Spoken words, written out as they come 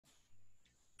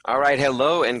All right,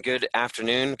 hello and good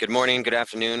afternoon, good morning, good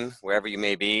afternoon, wherever you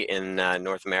may be in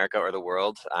North America or the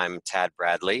world. I'm Tad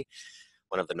Bradley,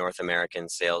 one of the North American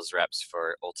sales reps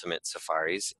for Ultimate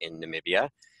Safaris in Namibia.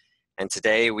 And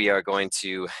today we are going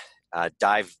to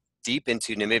dive deep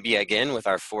into Namibia again with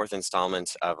our fourth installment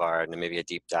of our Namibia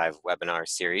Deep Dive webinar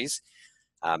series.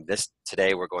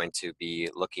 Today we're going to be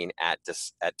looking at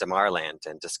Damaraland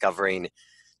and discovering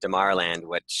Damaraland,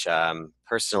 which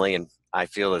personally and I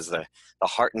feel is the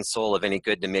heart and soul of any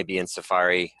good Namibian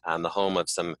safari, the home of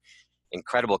some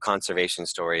incredible conservation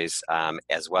stories,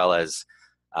 as well as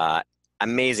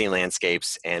amazing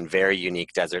landscapes and very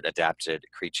unique desert adapted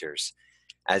creatures.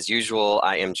 As usual,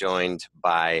 I am joined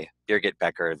by Birgit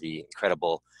Bekker, the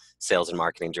incredible sales and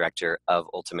marketing director of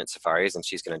Ultimate Safaris, and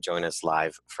she's going to join us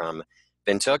live from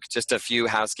Windhoek. Just a few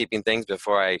housekeeping things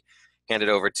before I hand it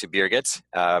over to Birgit.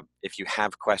 If you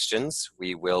have questions,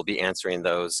 we will be answering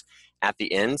those at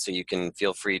the end, so you can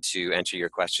feel free to enter your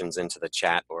questions into the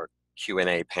chat or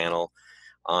Q&A panel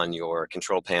on your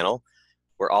control panel.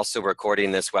 We're also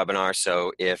recording this webinar,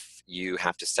 so if you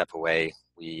have to step away,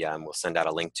 we will send out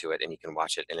a link to it and you can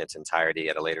watch it in its entirety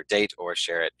at a later date or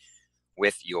share it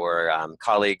with your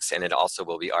colleagues, and it also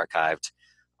will be archived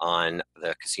on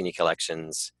the Cassini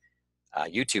Collections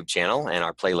YouTube channel and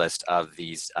our playlist of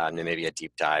these Namibia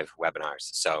Deep Dive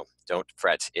webinars. So don't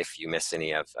fret if you miss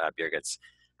any of Birgit's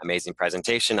amazing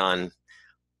presentation on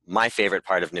my favorite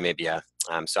part of Namibia.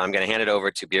 So I'm going to hand it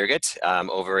over to Birgit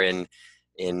over in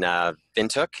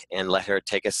Windhoek and let her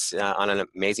take us on an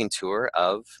amazing tour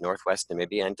of Northwest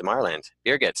Namibia and Damaraland.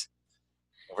 Birgit,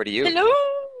 over to you.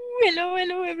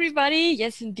 Hello, everybody.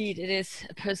 Yes, indeed, it is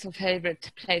a personal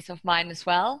favorite place of mine as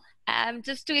well.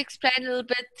 Just to explain a little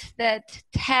bit that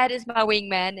Ted is my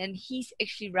wingman and he's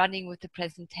actually running with the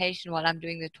presentation while I'm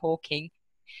doing the talking.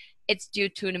 It's due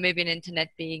to Namibian internet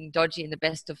being dodgy in the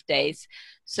best of days.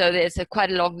 So there's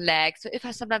quite a long lag. So if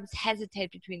I sometimes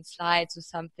hesitate between slides or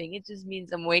something, it just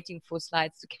means I'm waiting for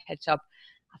slides to catch up.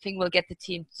 I think we'll get the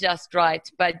team just right.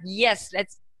 But yes,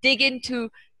 let's dig into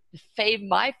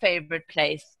my favorite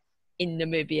place in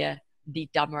Namibia, the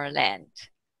Damaraland.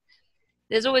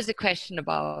 There's always a question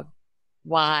about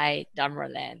why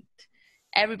Damaraland.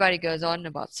 Everybody goes on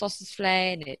about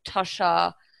Sossusvlei and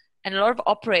Etosha, and a lot of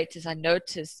operators I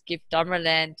noticed give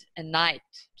Damaraland a night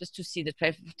just to see the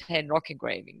 1210 rock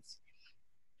engravings.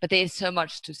 But there is so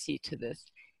much to see to this.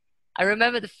 I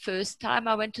remember the first time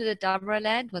I went to the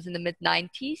Damaraland was in the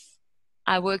mid-90s.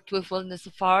 I worked with Wilderness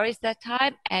Safaris that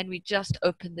time, and we just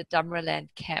opened the Damaraland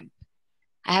camp.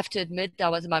 I have to admit I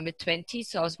was in my mid-20s,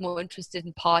 so I was more interested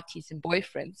in parties and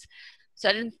boyfriends. So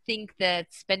I didn't think that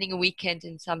spending a weekend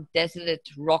in some desolate,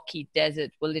 rocky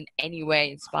desert will in any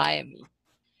way inspire me.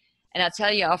 And I'll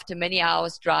tell you, after many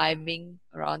hours driving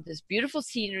around this beautiful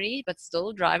scenery, but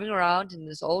still driving around in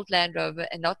this old Land Rover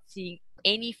and not seeing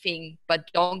anything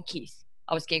but donkeys,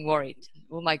 I was getting worried.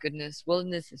 Oh my goodness,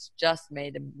 wilderness has just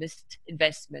made a missed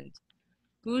investment.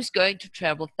 Who's going to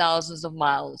travel thousands of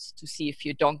miles to see a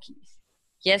few donkeys?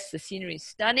 Yes, the scenery is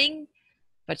stunning,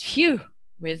 but phew,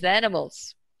 where's the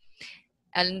animals?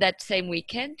 And that same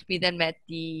weekend, we then met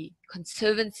the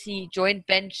Conservancy joint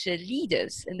venture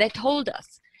leaders, and they told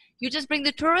us, you just bring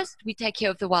the tourists, we take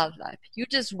care of the wildlife. You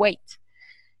just wait.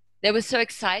 They were so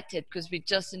excited because we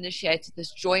just initiated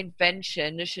this joint venture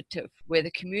initiative where the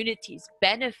communities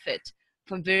benefit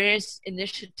from various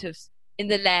initiatives in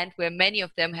the land where many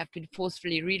of them have been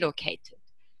forcefully relocated.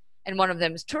 And one of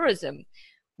them is tourism,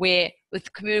 where with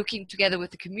working together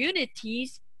with the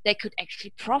communities, they could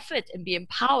actually profit and be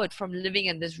empowered from living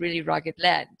in this really rugged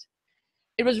land.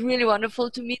 It was really wonderful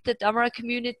to meet the Damara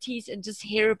communities and just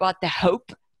hear about the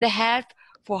hope they have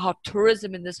for how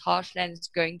tourism in this harsh land is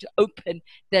going to open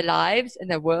their lives and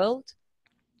their world.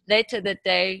 Later that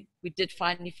day, we did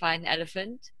finally find an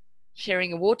elephant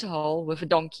sharing a waterhole with a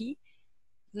donkey.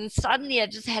 And suddenly I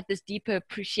just had this deeper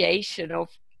appreciation of,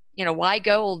 why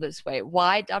go all this way?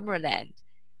 Why Damaraland?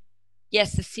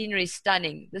 Yes, the scenery is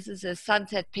stunning. This is a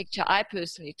sunset picture I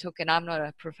personally took, and I'm not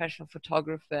a professional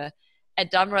photographer,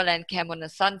 at Damaraland Camp on a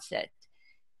sunset.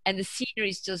 And the scenery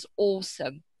is just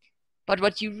awesome. But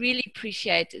what you really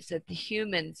appreciate is that the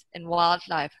humans and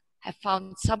wildlife have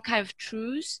found some kind of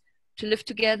truce to live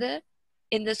together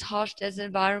in this harsh desert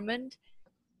environment.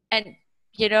 And,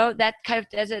 that kind of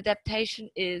desert adaptation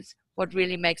is what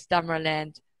really makes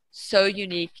Damaraland so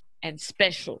unique and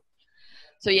special.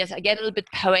 So yes, I get a little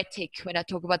bit poetic when I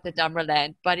talk about the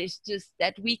Damaraland, but it's just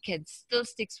that weekend still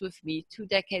sticks with me 2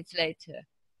 decades later.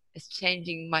 It's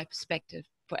changing my perspective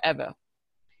forever.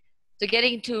 So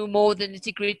getting into more the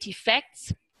nitty-gritty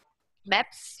facts,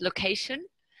 maps, location.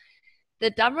 The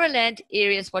Damaraland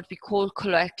area is what we call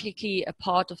colloquially a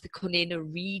part of the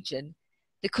Kunene region.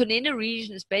 The Kunene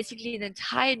region is basically the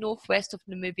entire northwest of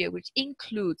Namibia, which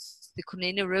includes the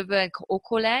Kunene River and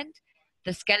Kaoko-land,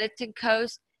 the Skeleton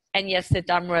Coast, and yes, the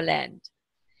Damaraland.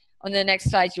 On the next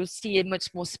slide, you'll see a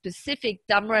much more specific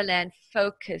Damaraland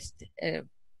focused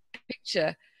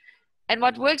picture. And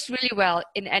what works really well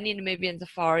in any Namibian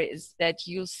safari is that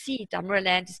you'll see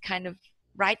Damaraland is kind of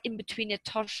right in between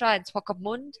Etosha and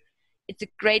Swakopmund. It's a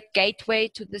great gateway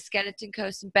to the Skeleton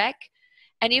Coast and back.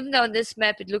 And even though on this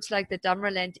map it looks like the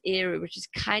Damaraland area, which is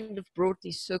kind of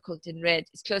broadly circled in red,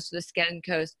 is close to the Skeleton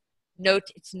Coast, note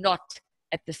it's not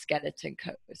at the Skeleton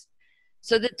Coast.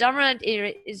 So the Damaraland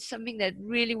area is something that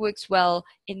really works well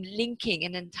in linking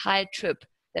an entire trip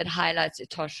that highlights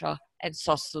Etosha and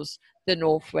Sossus, the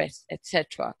northwest,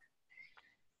 etc.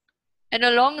 And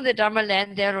along the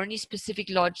Damaraland, there are only specific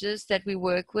lodges that we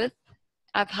work with.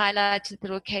 I've highlighted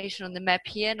the location on the map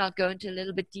here, and I'll go into a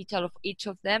little bit detail of each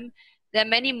of them. There are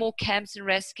many more camps and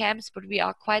rest camps, but we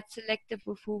are quite selective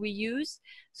with who we use.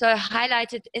 So I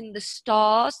highlighted in the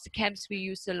stars the camps we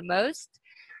use the most,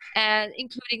 and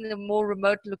including the more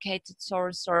remote located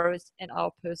Soros and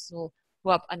our personal who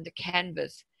are up under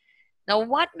canvas. Now,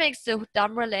 what makes the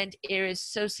Damaraland area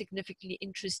so significantly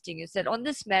interesting is that on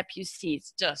this map you see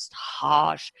it's just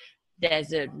harsh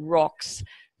desert, rocks,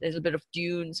 there's a bit of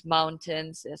dunes,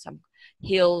 mountains, there's some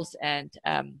hills, and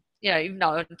even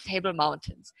our Table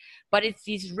Mountains. But it's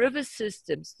these river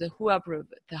systems, the Huab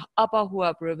River, the Upper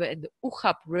Huab River, and the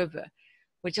Uchab River,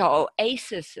 which are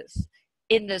oases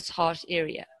in this harsh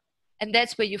area. And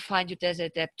that's where you find your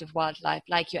desert adaptive wildlife,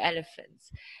 like your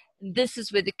elephants. And this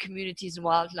is where the communities and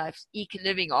wildlife eke a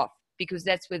living off, because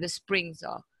that's where the springs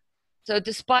are. So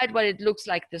despite what it looks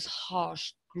like, this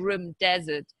harsh, grim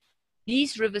desert,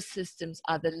 these river systems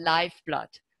are the lifeblood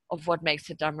of what makes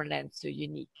the Damaraland so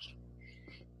unique.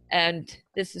 And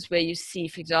this is where you see,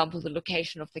 for example, the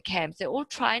location of the camps. They're all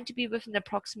trying to be within an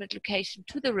approximate location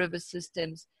to the river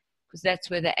systems, because that's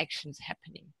where the action's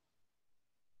happening.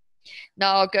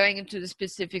 Now, going into the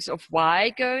specifics of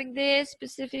why going there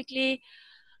specifically,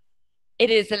 it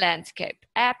is a landscape,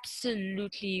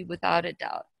 absolutely without a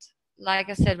doubt. Like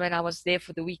I said, when I was there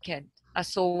for the weekend, I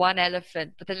saw one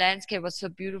elephant, but the landscape was so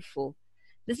beautiful.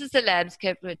 This is a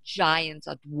landscape where giants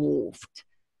are dwarfed.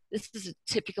 This is a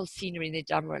typical scenery in the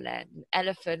Damaraland, an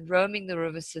elephant roaming the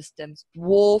river systems,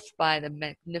 dwarfed by the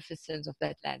magnificence of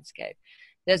that landscape.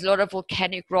 There's a lot of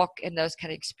volcanic rock and those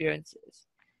kind of experiences.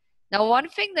 Now, one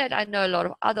thing that I know a lot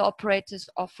of other operators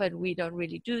offer, and we don't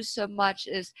really do so much,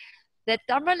 is that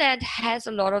Damaraland has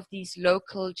a lot of these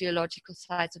local geological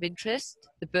sites of interest,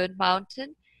 the Burnt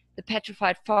Mountain, the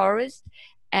Petrified Forest,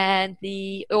 and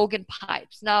the Organ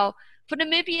Pipes. Now, for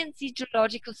Namibians, these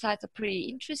geological sites are pretty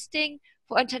interesting.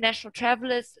 For international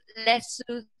travelers, less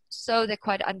so, they're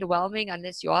quite underwhelming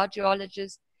unless you are a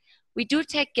geologist. We do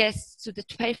take guests to the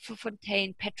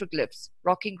Tweefontein petroglyphs,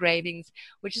 rock engravings,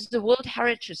 which is the World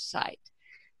Heritage Site.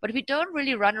 But we don't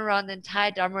really run around the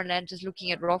entire Damaraland just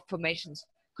looking at rock formations,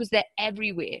 because they're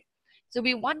everywhere. So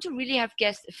we want to really have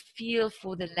guests a feel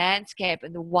for the landscape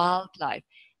and the wildlife,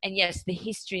 and yes, the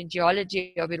history and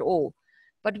geology of it all.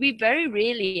 But we very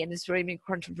rarely, and it's very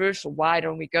controversial, why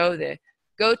don't we go there,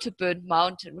 go to Burnt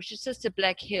Mountain, which is just a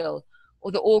black hill,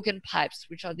 or the Organ Pipes,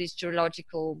 which are these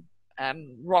geological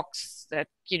rocks that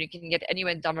you can get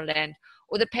anywhere in Damaraland,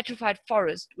 or the Petrified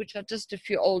Forest, which are just a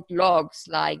few old logs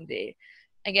lying there.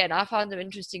 Again, I found them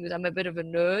interesting because I'm a bit of a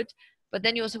nerd, but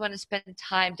then you also want to spend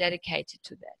time dedicated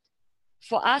to that.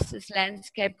 For us, it's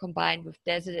landscape combined with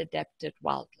desert adapted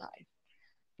wildlife.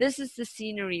 This is the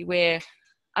scenery where,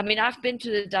 I've been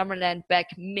to the Damaraland back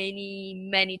many,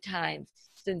 many times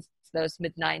since those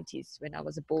mid-90s when I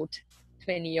was a bored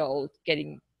 20-year-old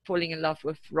falling in love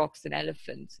with rocks and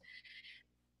elephants.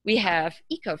 We have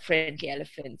eco-friendly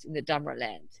elephants in the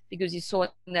Damaraland, because you saw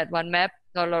in that one map,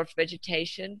 not a lot of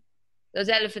vegetation. Those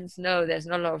elephants know there's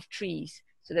not a lot of trees,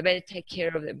 so they better take care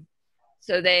of them.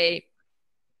 So they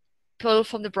pull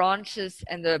from the branches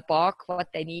and the bark what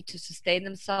they need to sustain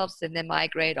themselves, then they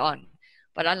migrate on.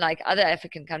 But unlike other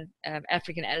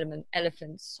African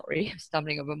elephants, sorry, I'm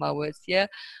stumbling over my words here,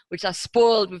 which are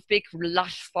spoiled with big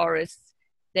lush forests,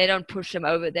 they don't push them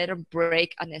over, they don't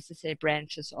break unnecessary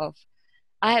branches off.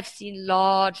 I have seen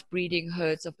large breeding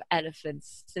herds of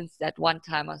elephants since that one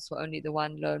time I saw only the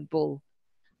one lone bull.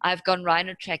 I've gone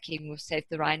rhino tracking with Save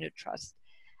the Rhino Trust.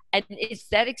 And it's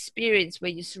that experience where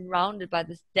you're surrounded by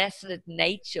this desolate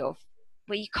nature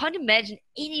where you can't imagine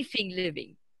anything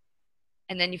living.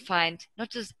 And then you find not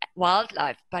just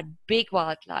wildlife, but big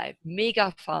wildlife,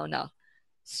 megafauna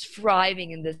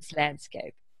thriving in this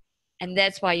landscape. And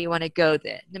that's why you want to go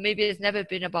there. Namibia has never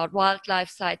been about wildlife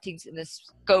sightings in the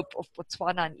scope of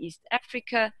Botswana and East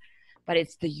Africa, but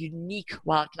it's the unique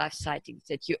wildlife sightings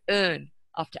that you earn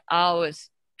after hours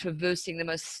traversing the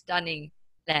most stunning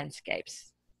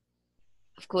landscapes.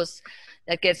 Of course,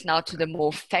 that gets now to the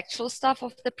more factual stuff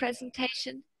of the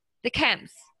presentation, the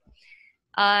camps.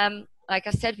 Like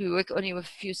I said, we work only with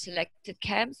a few selected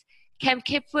camps. Camp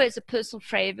Kipwa is a personal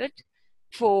favorite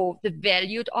for the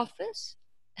value it offers.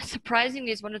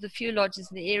 Surprisingly, it's one of the few lodges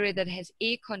in the area that has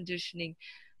air conditioning.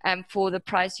 For the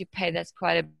price you pay, that's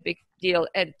quite a big deal.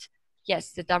 And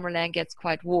yes, the Damaraland gets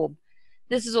quite warm.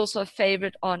 This is also a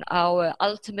favorite on our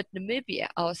ultimate Namibia,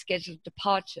 our scheduled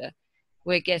departure,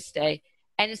 where guests stay.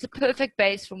 And it's the perfect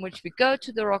base from which we go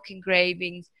to the rock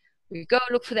engravings. We go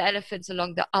look for the elephants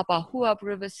along the Abahuab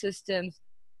river system.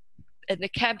 And the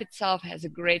camp itself has a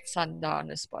great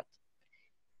sundowner spot.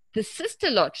 The sister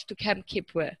lodge to Camp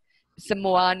Kipwa is the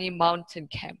Moani Mountain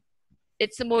Camp.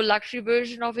 It's a more luxury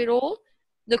version of it all.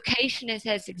 Location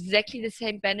has exactly the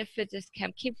same benefits as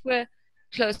Camp Kipwa,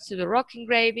 close to the rock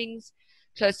engravings,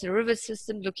 close to the river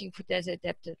system, looking for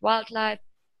desert-adapted wildlife.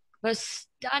 Most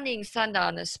stunning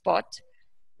sundowner spot.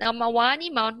 Now,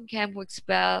 Mawani Mountain Camp works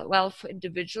well for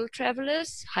individual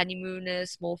travelers,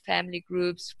 honeymooners, small family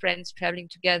groups, friends traveling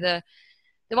together.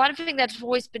 The one thing that's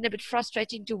always been a bit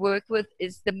frustrating to work with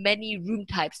is the many room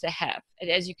types they have.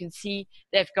 And as you can see,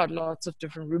 they've got lots of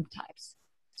different room types.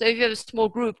 So if you have a small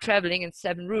group traveling in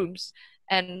 7 rooms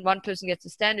and one person gets a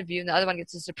standard view and the other one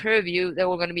gets a superior view, they're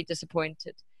all going to be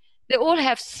disappointed. They all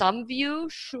have some view,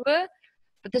 sure,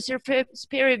 but the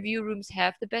superior view rooms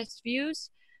have the best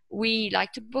views. We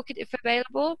like to book it if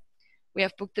available. We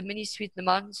have booked the mini suite and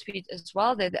the mountain suite as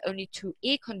well. They're the only 2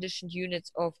 air-conditioned units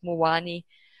of Moani.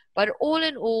 But all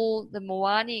in all, the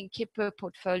Moani and Kippa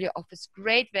portfolio offers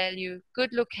great value,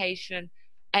 good location,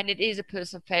 and it is a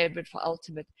personal favorite for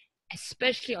Ultimate,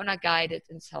 especially on our guided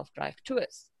and self-drive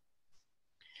tours.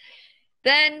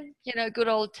 Then, good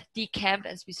old D Camp,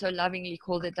 as we so lovingly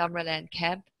call the Damaraland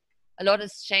Camp. A lot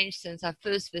has changed since I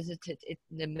first visited it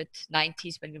in the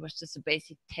mid-90s when it was just a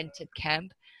basic tented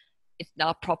camp. It's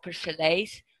now proper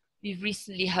chalets. We've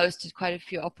recently hosted quite a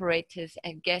few operators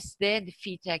and guests there, and the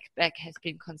feedback has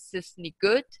been consistently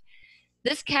good.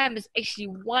 This camp is actually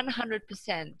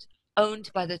 100%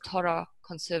 owned by the Tora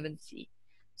Conservancy.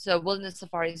 So Wilderness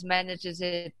Safaris manages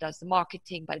it, does the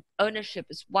marketing, but ownership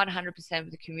is 100%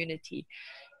 of the community.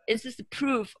 This is the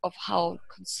proof of how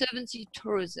conservancy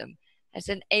tourism has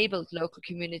enabled local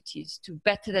communities to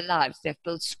better their lives. They've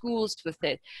built schools with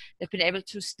it. They've been able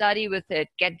to study with it,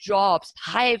 get jobs,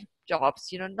 high jobs,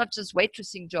 not just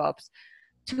waitressing jobs.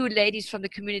 2 ladies from the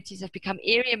communities have become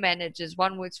area managers.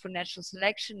 One works for Natural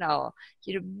Selection now.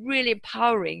 Really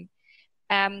empowering.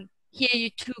 Here you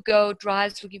 2 go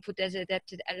drives looking for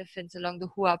desert-adapted elephants along the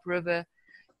Huab River.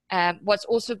 What's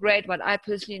also great, what I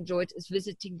personally enjoyed, is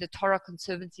visiting the Tora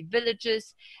Conservancy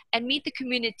villages and meet the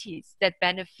communities that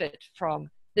benefit from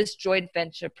this joint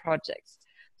venture project.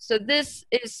 So this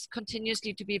is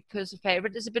continuously to be a personal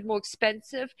favorite. It's a bit more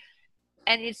expensive,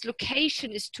 and its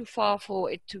location is too far for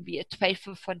it to be a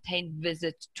Twyfelfontein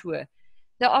visit tour.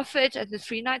 They offer it as a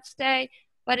 3-night stay,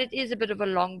 but it is a bit of a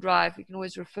long drive. You can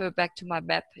always refer back to my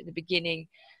map in the beginning.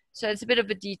 So it's a bit of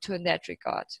a detour in that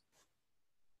regard.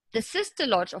 The sister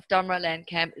lodge of Damaraland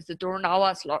Camp is the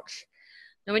Doranawas Lodge.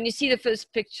 Now, when you see the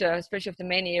first picture, especially of the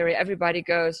main area, everybody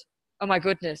goes, oh my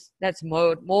goodness, that's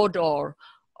Mordor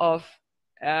of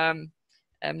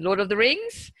Lord of the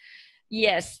Rings.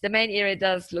 Yes, the main area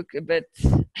does look a bit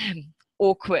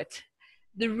awkward.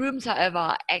 The rooms, however,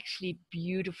 are actually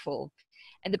beautiful.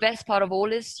 And the best part of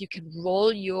all is you can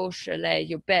roll your chalet,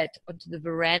 your bed, onto the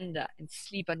veranda and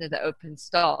sleep under the open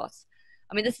stars.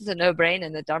 I mean, this is a no-brainer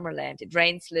in the Damaraland. It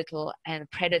rains little and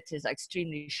predators are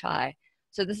extremely shy.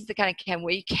 So this is the kind of camp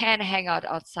where you can hang out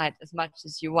outside as much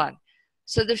as you want.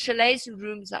 So the chalets and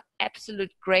rooms are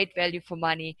absolute great value for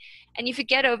money. And if you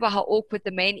get over how awkward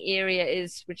the main area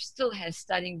is, which still has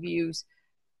stunning views,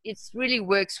 it really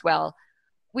works well.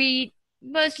 We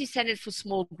mostly send it for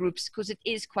small groups because it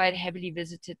is quite heavily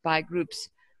visited by groups.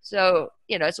 So,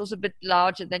 it's also a bit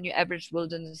larger than your average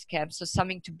wilderness camp. So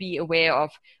something to be aware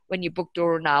of when you book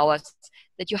Doranawas,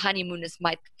 that your honeymooners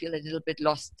might feel a little bit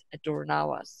lost at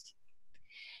Doranawas.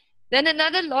 Then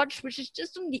another lodge, which is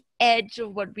just on the edge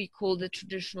of what we call the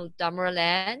traditional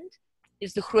Damaraland,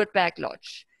 is the Grootberg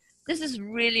Lodge. This is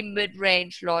really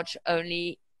mid-range lodge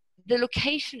only. The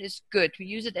location is good. We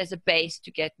use it as a base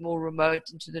to get more remote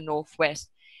into the northwest.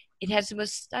 It has the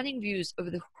most stunning views over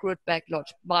the Grootberg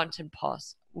Lodge mountain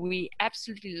pass. We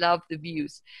absolutely love the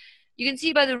views. You can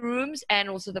see by the rooms and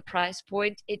also the price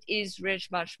point, it is rich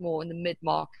much more in the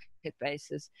mid-mark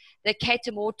basis. They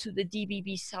cater more to the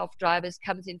DBB self-drivers,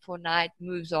 comes in for a night,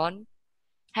 moves on.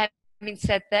 Having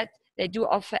said that, they do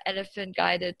offer elephant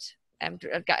guided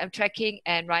tracking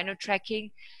and rhino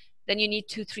tracking. Then you need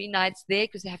 2-3 nights there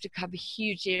because they have to cover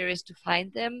huge areas to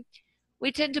find them.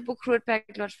 We tend to book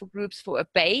Grootback Lodge for groups for a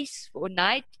base for a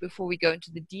night before we go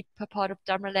into the deeper part of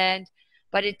Damaraland,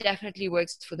 but it definitely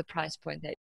works for the price point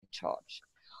they charge.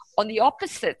 On the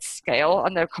opposite scale,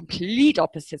 on the complete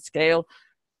opposite scale,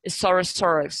 is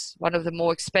Safaris, one of the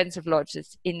more expensive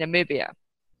lodges in Namibia.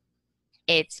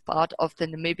 It's part of the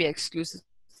Namibia exclusive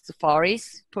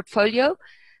Safaris portfolio.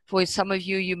 For some of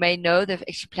you, you may know they've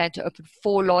actually planned to open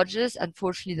 4 lodges.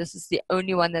 Unfortunately, this is the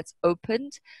only one that's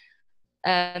opened.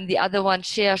 The other one,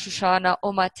 Shea Shoshana,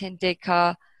 Oma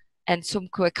Tendeka, and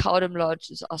Sumkue Kaudum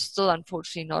lodges are still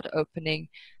unfortunately not opening.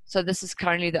 So this is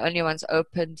currently the only ones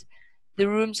opened. The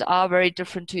rooms are very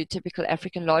different to a typical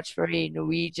African lodge, very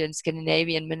Norwegian,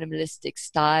 Scandinavian, minimalistic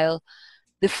style.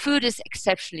 The food is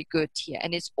exceptionally good here,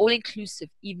 and it's all-inclusive,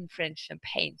 even French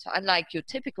champagne. So unlike your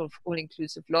typical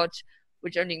all-inclusive lodge,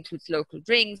 which only includes local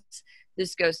drinks,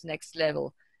 this goes next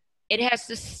level. It has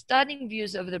the stunning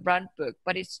views over the Brandberg,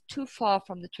 but it's too far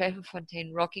from the Tweefontein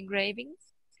rock engravings,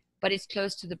 but it's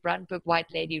close to the Brandberg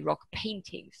White Lady rock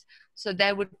paintings. So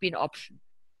that would be an option.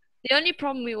 The only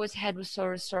problem we always had with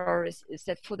Safaris is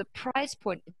that for the price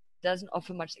point, it doesn't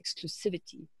offer much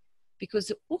exclusivity. Because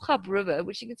the Oegap River,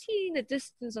 which you can see in the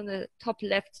distance on the top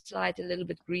left side, a little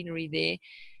bit greenery there,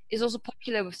 is also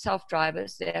popular with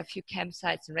self-drivers. There are a few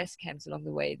campsites and rest camps along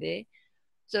the way there.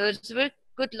 So it's a very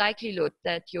good likelihood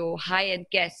that your high-end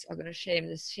guests are going to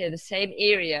share the same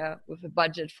area with a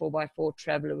budget 4x4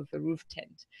 traveler with a roof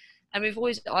tent. And we've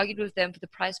always argued with them for the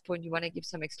price point, you want to give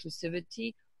some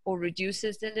exclusivity or reduce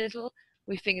it a little.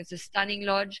 We think it's a stunning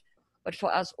lodge, but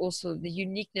for us also the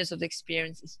uniqueness of the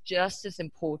experience is just as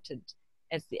important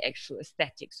as the actual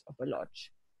aesthetics of a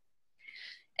lodge.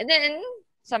 And then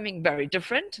something very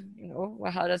different,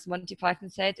 well, how does Monty Python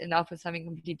say it? And now for something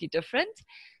completely different.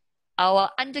 Our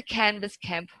under canvas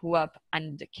camp, Huab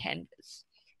Under Canvas.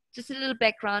 Just a little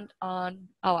background on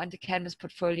our under canvas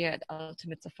portfolio at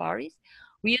Ultimate Safaris.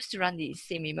 We used to run these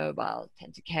semi-mobile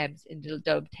tent camps in little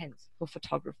dome tents for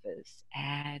photographers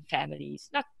and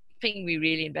families. Nothing we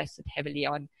really invested heavily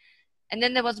on. And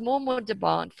then there was more and more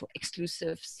demand for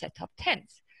exclusive setup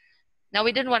tents. Now,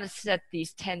 we didn't want to set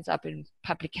these tents up in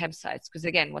public campsites because,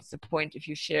 again, what's the point if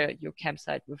you share your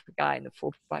campsite with a guy in a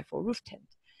 4x4 roof tent?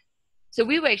 So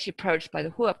we were actually approached by the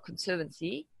Huab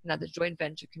Conservancy, another joint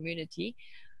venture community,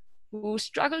 who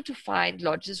struggled to find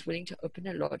lodges willing to open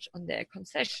a lodge on their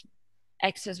concession.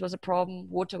 Access was a problem,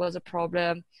 water was a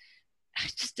problem.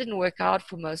 It just didn't work out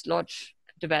for most lodge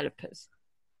developers.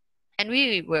 And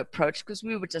we were approached because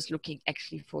we were just looking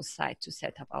actually for a site to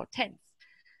set up our tents.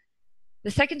 The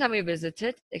second time we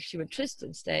visited, actually when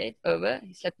Tristan stayed over,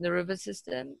 he slept in the river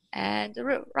system and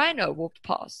a rhino walked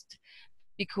past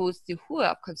because the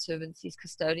Huab Conservancy is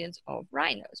custodians of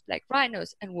rhinos, black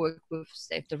rhinos, and work with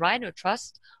Save the Rhino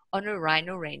Trust on a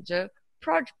rhino ranger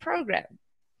program.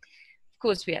 Of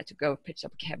course, we had to go pitch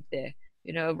up camp there.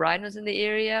 Rhinos in the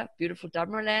area, beautiful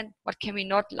Damaraland. What can we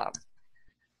not love?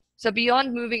 So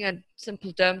beyond moving a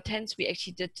simple dome tents, we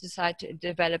actually did decide to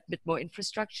develop a bit more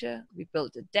infrastructure. We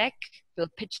built a deck,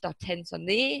 pitched our tents on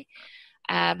there,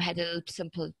 had a little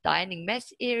simple dining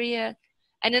mess area.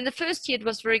 And in the first year, it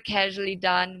was very casually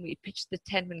done. We pitched the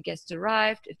tent when guests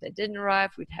arrived. If they didn't arrive,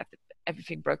 we'd have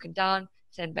everything broken down,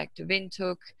 sent back to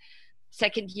Windhoek.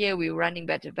 Second year, we were running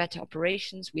better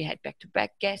operations. We had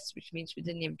back-to-back guests, which means we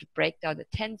didn't have to break down the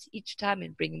tents each time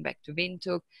and bring them back to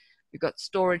Windhoek. We got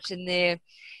storage in there.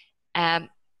 And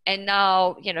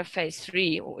now, phase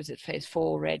 3, or was it phase 4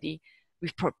 already?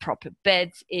 We've put proper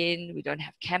beds in. We don't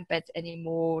have camp beds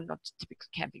anymore, not typical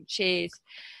camping chairs.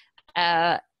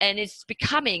 And it's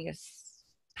becoming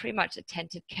pretty much a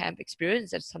tented camp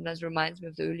experience that sometimes reminds me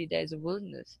of the early days of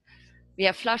wilderness. We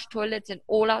have flush toilets in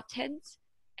all our tents,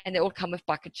 and they all come with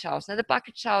bucket showers. Now, the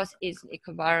bucket showers is an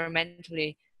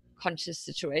environmentally conscious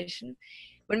situation.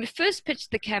 When we first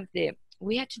pitched the camp there,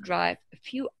 we had to drive a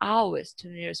few hours to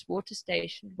the nearest water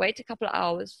station, wait a couple of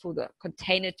hours for the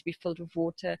container to be filled with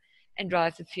water, and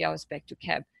drive a few hours back to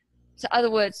camp. So in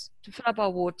other words, to fill up our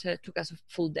water took us a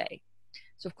full day.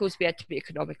 So of course we had to be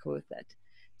economical with that.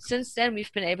 Since then,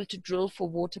 we've been able to drill for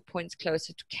water points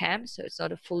closer to camp, so it's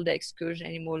not a full day excursion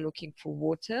anymore looking for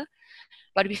water.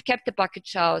 But we've kept the bucket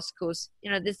showers because,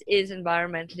 this is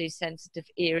environmentally sensitive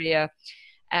area.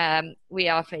 We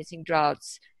are facing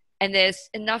droughts. And there's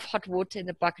enough hot water in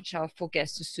the bucket shower for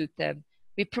guests to suit them.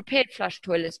 We prepared flush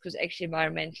toilets because actually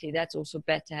environmentally that's also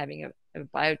better having a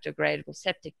biodegradable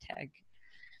septic tank.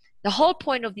 The whole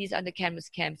point of these under canvas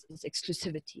camps is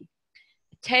exclusivity.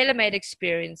 A tailor-made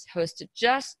experience hosted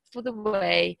just for the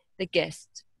way the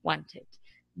guests want it.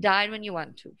 Dine when you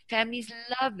want to. Families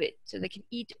love it, so they can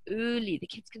eat early. The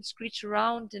kids can screech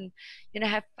around and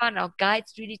have fun. Our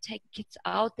guides really take kids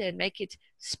out there and make it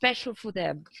special for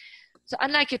them. So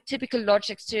unlike your typical lodge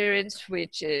experience,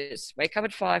 which is wake up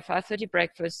at 5:30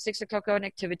 breakfast, 6 o'clock go on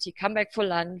activity, come back for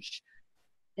lunch,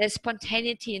 there's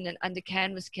spontaneity in an under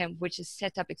canvas camp, which is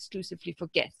set up exclusively for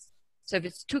guests. So if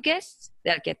it's 2 guests,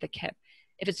 they'll get the camp.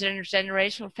 If it's a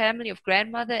generational family of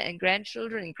grandmother and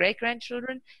grandchildren and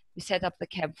great-grandchildren, we set up the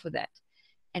camp for that.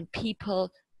 And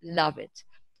people love it.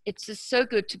 It's just so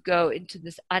good to go into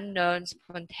this unknown,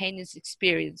 spontaneous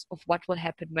experience of what will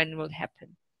happen, when it will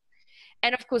happen.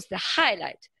 And of course, the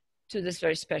highlight to this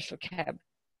very special camp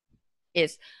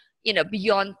is,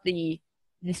 beyond the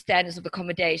standards of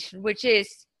accommodation, which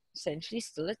is essentially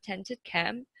still a tented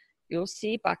camp. You'll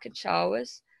see bucket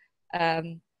showers.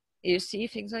 You see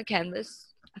things on canvas.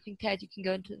 I think, Ted, you can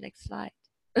go into the next slide.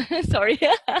 Sorry.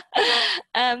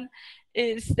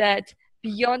 Is that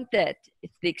beyond that,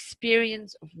 it's the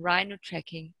experience of rhino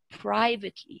trekking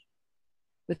privately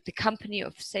with the company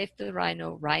of Save the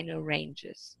Rhino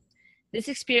Rangers. This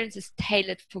experience is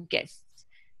tailored for guests.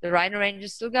 The Rhino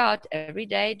Rangers still go out every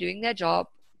day doing their job.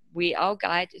 Our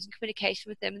guide is in communication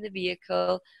with them in the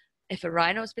vehicle. If a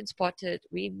rhino has been spotted,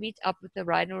 we meet up with the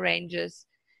Rhino Rangers.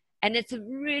 And it's a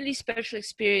really special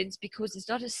experience because it's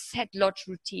not a set lodge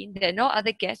routine. There are no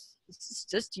other guests. It's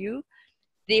just you.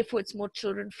 Therefore, it's more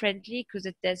children friendly because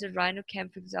at Desert Rhino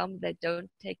Camp, for example, they don't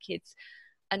take kids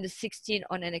under 16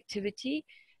 on an activity.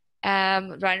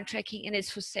 Rhino trekking, and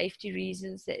it's for safety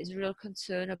reasons. There is real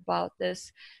concern about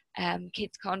this.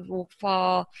 Kids can't walk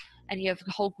far, and you have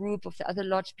a whole group of the other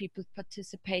lodge people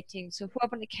participating. So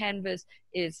up on the canvas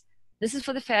this is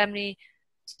for the family.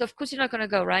 So of course you're not going to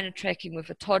go rhino trekking with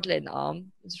a toddler in the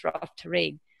arm. It's rough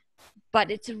terrain,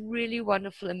 but it's a really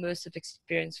wonderful immersive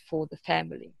experience for the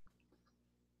family.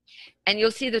 And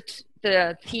you'll see that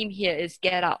the theme here is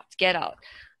get out, get out.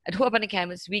 At Hoop on the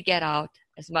Canvas, we get out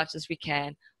as much as we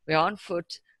can. We're on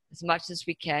foot as much as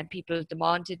we can. People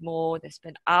demanded more. They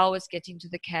spend hours getting to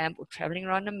the camp or traveling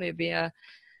around Namibia,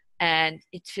 and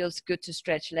it feels good to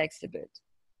stretch legs a bit.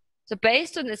 So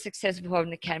based on the success of Hoop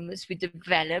on the Canvas, we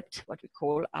developed what we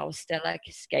call our Stellar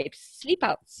Escapes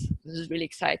sleepouts. This is really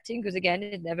exciting because, again,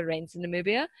 it never rains in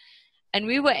Namibia. And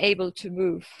we were able to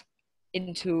move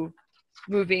into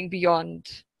moving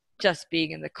beyond just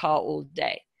being in the car all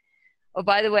day. Oh,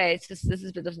 by the way, this is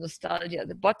a bit of nostalgia.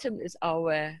 The bottom is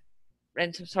our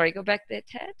rental. Sorry, go back there,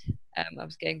 Ted. I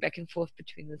was going back and forth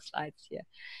between the slides here.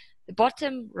 The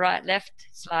bottom right left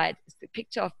slide is the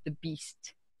picture of the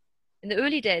beast. In the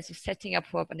early days of setting up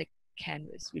Hoop on the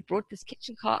Canvas, we brought this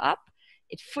kitchen car up.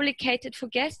 It fully catered for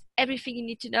guests. Everything you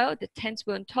need to know. The tents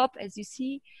were on top, as you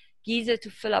see. Geyser to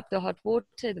fill up the hot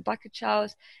water, the bucket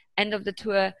showers. End of the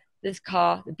tour, this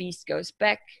car, the beast, goes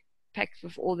back, packed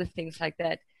with all the things like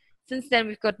that. Since then,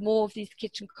 we've got more of these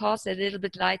kitchen cars. They're a little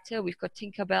bit lighter. We've got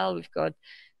Tinkerbell, we've got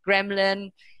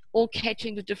Gremlin, all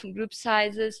catering to different group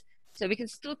sizes. So we can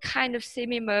still kind of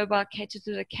semi-mobile cater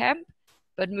to the camp,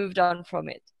 but moved on from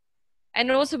it. And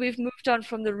also we've moved on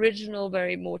from the original,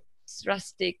 very more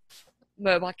rustic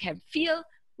mobile camp feel.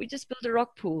 We just built a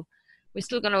rock pool. We're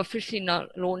still going to officially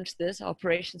launch this. Our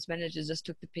operations manager just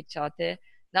took the picture out there.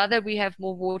 Now that we have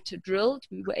more water drilled,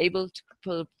 we were able to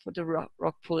put a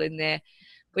rock pool in there,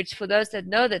 which for those that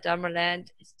know the Damaraland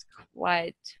is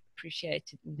quite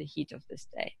appreciated in the heat of this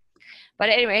day. But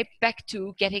anyway, back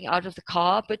to getting out of the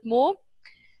car a bit more.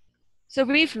 So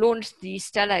we've launched the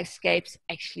Stellar Escapes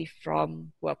actually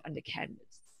from Hoop on the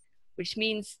Canvas, which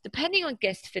means depending on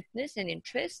guest fitness and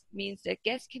interest, means that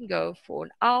guests can go for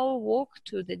an hour walk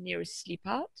to the nearest sleep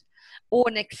out or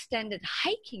an extended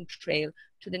hiking trail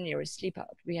to the nearest sleep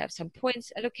out. We have some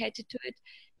points allocated to it.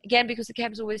 Again, because the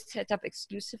camp is always set up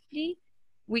exclusively,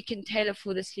 we can tailor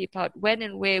for the sleep out when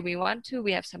and where we want to.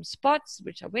 We have some spots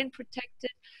which are wind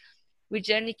protected. We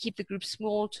generally keep the group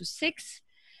small to 6.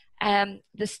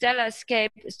 The Stellar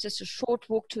Escape is just a short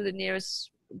walk to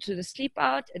the sleep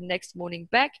out and next morning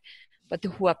back. But the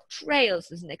Hoop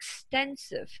Trails is an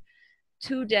extensive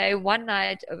 2-day, 1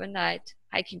 night, overnight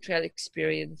hiking trail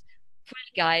experience,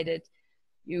 fully guided.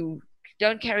 You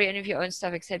don't carry any of your own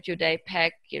stuff except your day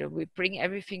pack. We bring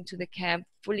everything to the camp,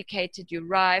 fully catered. You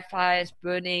arrive, fires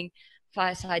burning,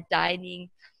 fireside dining.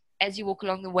 As you walk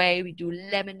along the way, we do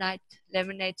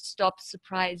lemonade stops,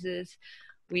 surprises.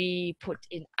 We put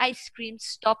in ice cream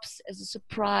stops as a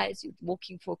surprise. You're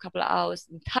walking for a couple of hours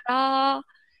and ta-da!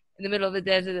 in the middle of the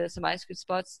desert. There's some ice cream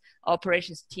spots. Our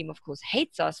operations team, of course,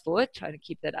 hates us for it, trying to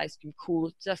keep that ice cream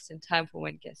cool just in time for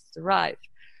when guests arrive.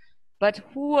 But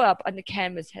Huab under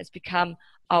canvas has become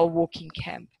our walking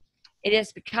camp. It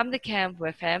has become the camp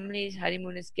where families,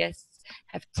 honeymooners, guests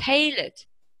have tailored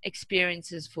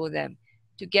experiences for them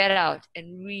to get out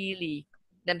and really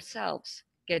themselves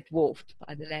get dwarfed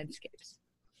by the landscapes.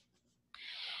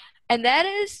 And that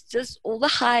is just all the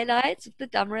highlights of the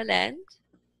Damaraland.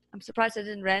 I'm surprised I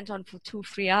didn't rant on for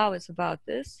 2-3 hours about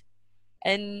this.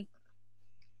 And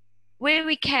where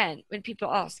we can, when people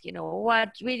ask, where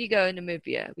do you go in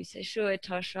Namibia? We say, sure,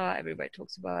 Etosha, everybody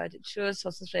talks about it. Sure,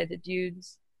 Sausage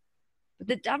Dunes. But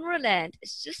the Damaraland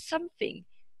is just something.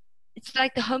 It's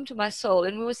like the home to my soul.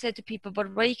 And we always say to people,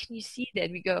 but where can you see that?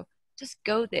 And we go, just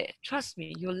go there. Trust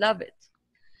me, you'll love it.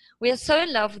 We are so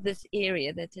in love with this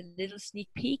area that a little sneak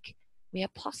peek, we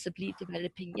are possibly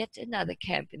developing yet another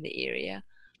camp in the area.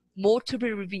 More to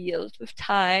be revealed with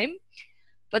time.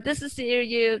 But this is the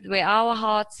area where our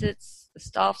heart sits, the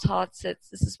staff's heart sits.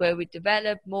 This is where we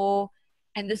develop more.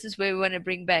 And this is where we want to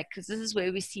bring back, because this is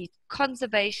where we see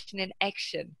conservation in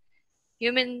action.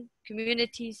 Human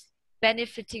communities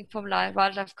benefiting from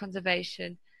wildlife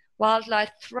conservation,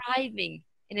 wildlife thriving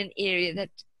in an area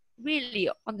that really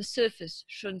on the surface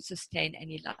shouldn't sustain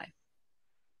any life.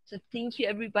 So thank you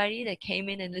everybody that came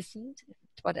in and listened,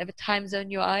 whatever time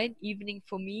zone you are in, evening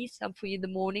for me, some for you in the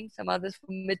morning, some others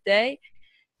for midday,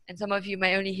 and some of you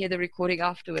may only hear the recording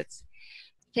afterwards.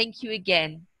 Thank you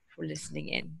again for listening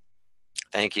in.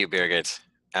 Thank you, Birgit.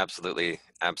 Absolutely,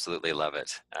 absolutely love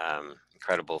it.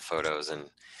 Incredible photos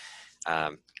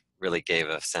and really gave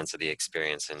a sense of the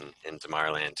experience in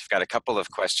Damaraland. I've got a couple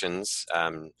of questions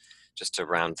just to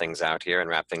round things out here and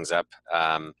wrap things up.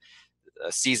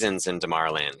 Seasons in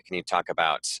Damaraland. Can you talk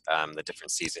about the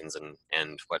different seasons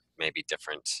and what may be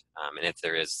different, and if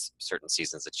there is certain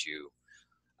seasons that you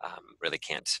really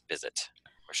can't visit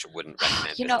or wouldn't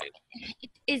recommend visiting?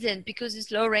 It isn't, because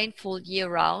it's low rainfall year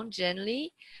round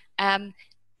generally.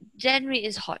 January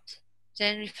is hot.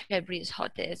 January, February is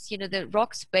hot. There's, the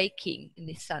rocks baking in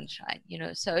the sunshine,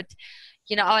 so it,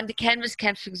 on the canvas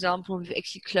camps, for example, we've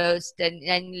actually closed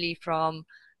annually from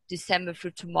December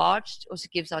through to March. It also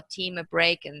gives our team a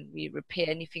break and we repair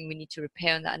anything we need to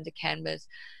repair on the under canvas.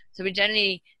 So we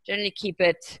generally keep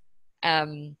it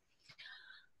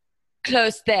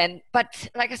closed then. But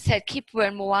like I said, Kipwa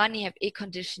and Moani have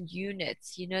air-conditioned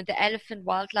units. The elephant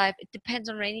wildlife, it depends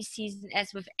on rainy season.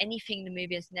 As with anything,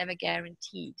 Namibia is never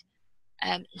guaranteed.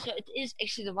 So it is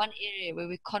actually the one area where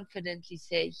we confidently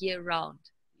say year-round,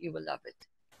 you will love it.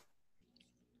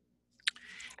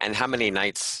 And how many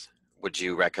nights would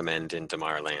you recommend in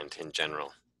Damaraland in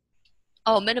general?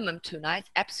 Oh, minimum 2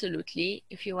 nights, absolutely.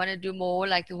 If you want to do more,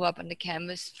 like the Huab on the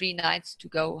canvas, 3 nights to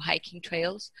go hiking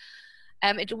trails.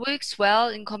 It works well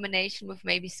in combination with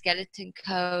maybe Skeleton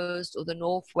Coast or the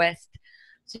Northwest.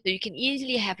 So you can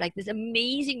easily have like this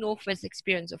amazing Northwest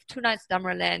experience of 2 nights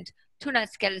Damaraland, 2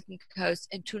 nights Skeleton Coast,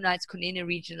 and 2 nights Kunene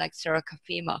region like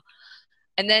Sarakafema.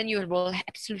 And then you will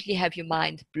absolutely have your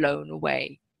mind blown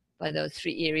away by those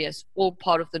 3 areas, all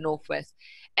part of the Northwest.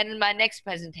 And my next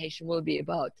presentation will be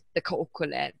about the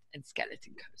Kaokoland and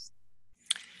Skeleton Coast.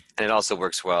 And it also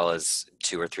works well as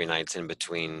 2 or 3 nights in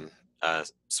between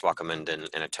Swakopmund and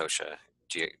Etosha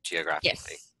geographically,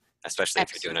 yes, especially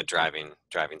absolutely. If you're doing a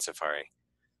driving safari.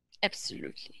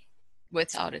 Absolutely,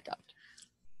 without a doubt.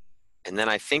 And then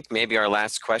I think maybe our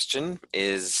last question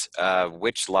is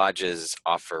which lodges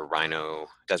offer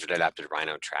desert-adapted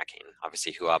rhino tracking?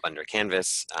 Obviously Huab under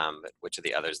canvas, but which of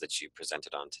the others that you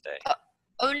presented on today?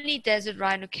 Only Desert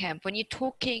Rhino Camp. When you're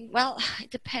talking, well,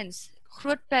 it depends.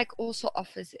 Grootbeck also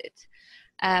offers it.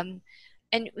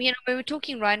 And when we're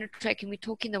talking rhino tracking, we're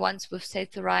talking the ones with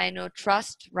Save the Rhino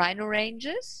Trust rhino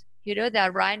ranges. There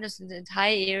are rhinos in the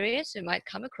entire area, so you might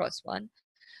come across one.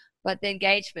 But the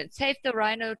engagement, Save the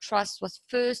Rhino Trust was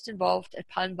first involved at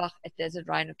Palmbach at Desert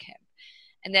Rhino Camp.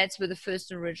 And that's where the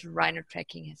first and original rhino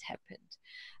tracking has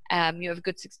happened. You have a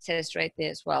good success rate there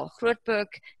as well. Grootbeck,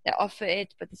 they offer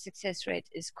it, but the success rate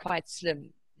is quite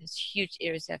slim. There's huge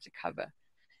areas they have to cover.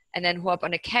 And then Huab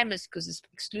on a canvas, because it's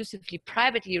exclusively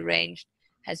privately arranged,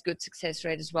 has good success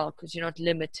rate as well, because you're not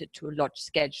limited to a lodge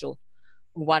schedule.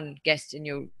 One guest in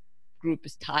your group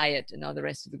is tired and now the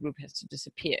rest of the group has to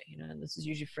disappear. And this is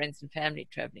usually friends and family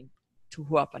traveling to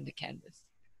Huab on the canvas.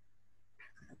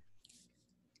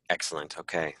 Excellent.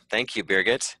 Okay. Thank you,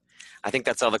 Birgit. I think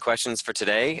that's all the questions for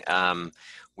today.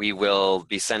 We will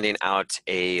be sending out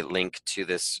a link to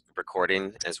this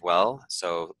recording as well.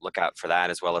 So look out for that,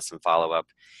 as well as some follow-up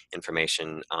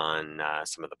information on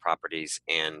some of the properties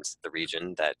and the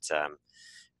region that,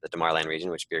 the Damaraland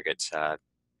region, which Birgit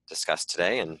discussed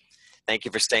today. And thank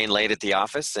you for staying late at the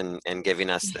office and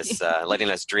giving us this, letting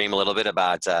us dream a little bit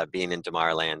about being in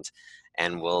Damaraland.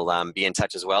 And we'll be in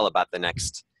touch as well about the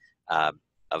next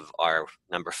of our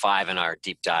number 5 in our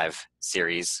deep dive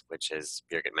series, which, as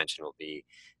Birgit mentioned, will be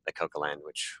the Cocoland,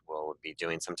 which we'll be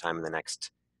doing sometime in the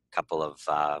next couple of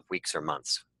weeks or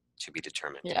months, to be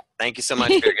determined. Yeah. Thank you so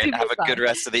much, Birgit. To be Have a good found.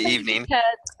 rest of the Thank you, evening.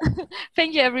 Ted.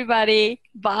 Thank you, everybody.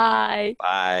 Bye.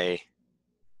 Bye.